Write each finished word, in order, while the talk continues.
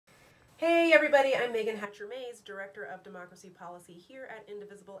Hey everybody, I'm Megan Hatcher-Mays, Director of Democracy Policy here at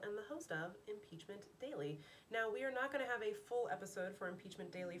Indivisible and the host of Impeachment Daily. Now, we are not going to have a full episode for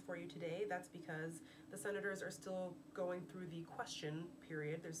Impeachment Daily for you today. That's because the senators are still going through the question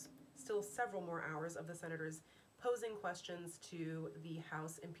period. There's still several more hours of the senators posing questions to the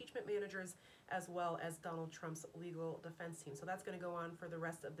House impeachment managers as well as Donald Trump's legal defense team. So that's going to go on for the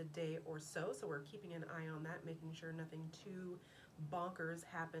rest of the day or so. So we're keeping an eye on that, making sure nothing too bonkers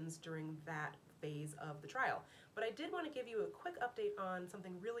happens during that phase of the trial. But I did want to give you a quick update on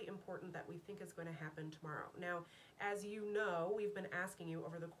something really important that we think is going to happen tomorrow. Now, as you know, we've been asking you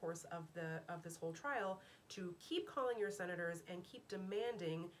over the course of this whole trial to keep calling your senators and keep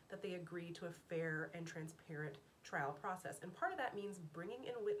demanding that they agree to a fair and transparent trial process. And part of that means bringing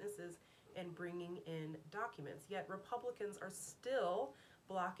in witnesses and bringing in documents. Yet Republicans are still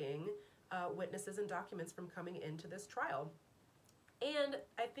blocking witnesses and documents from coming into this trial. And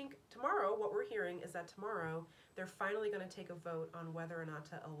I think tomorrow, what we're hearing is that tomorrow they're finally going to take a vote on whether or not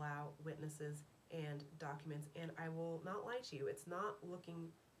to allow witnesses and documents. And I will not lie to you, it's not looking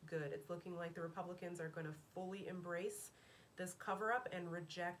good. It's looking like the Republicans are going to fully embrace this cover-up and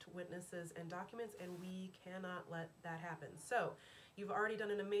reject witnesses and documents, and we cannot let that happen. So you've already done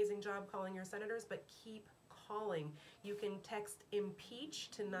an amazing job calling your senators, but keep calling. You can text IMPEACH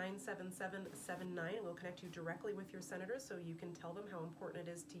to 97779. We'll connect you directly with your senators so you can tell them how important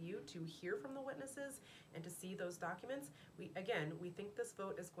it is to you to hear from the witnesses and to see those documents. We think this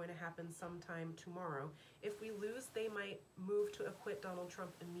vote is going to happen sometime tomorrow. If we lose, they might move to acquit Donald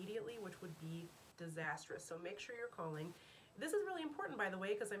Trump immediately, which would be disastrous. So make sure you're calling. This is really important, by the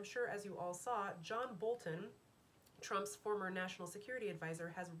way, because I'm sure, as you all saw, John Bolton, Trump's former national security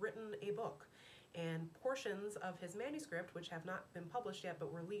advisor, has written a book. And portions of his manuscript, which have not been published yet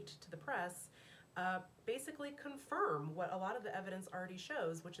but were leaked to the press, basically confirm what a lot of the evidence already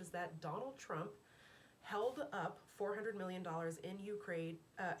shows, which is that Donald Trump held up $400 million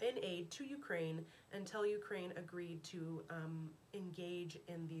in aid to Ukraine until Ukraine agreed to engage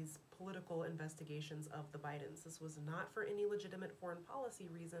in these political investigations of the Bidens. This was not for any legitimate foreign policy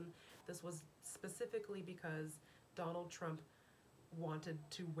reason. This was specifically because Donald Trump wanted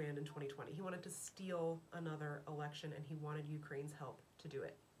to win in 2020. He wanted to steal another election, and he wanted Ukraine's help to do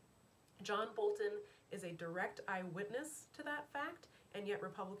it. John Bolton is a direct eyewitness to that fact, and yet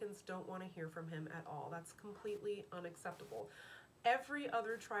Republicans don't want to hear from him at all. That's completely unacceptable. Every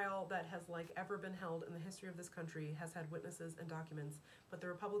other trial that has ever been held in the history of this country has had witnesses and documents, but the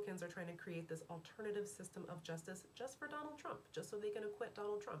Republicans are trying to create this alternative system of justice just for Donald Trump, just so they can acquit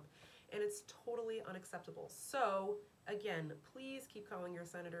Donald Trump. And it's totally unacceptable. So, again, please keep calling your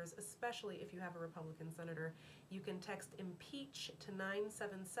senators, especially if you have a Republican senator. You can text IMPEACH to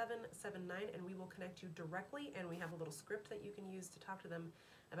 97779, and we will connect you directly, and we have a little script that you can use to talk to them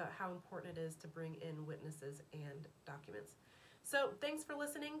about how important it is to bring in witnesses and documents. So thanks for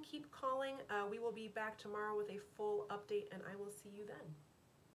listening. Keep calling. We will be back tomorrow with a full update, and I will see you then.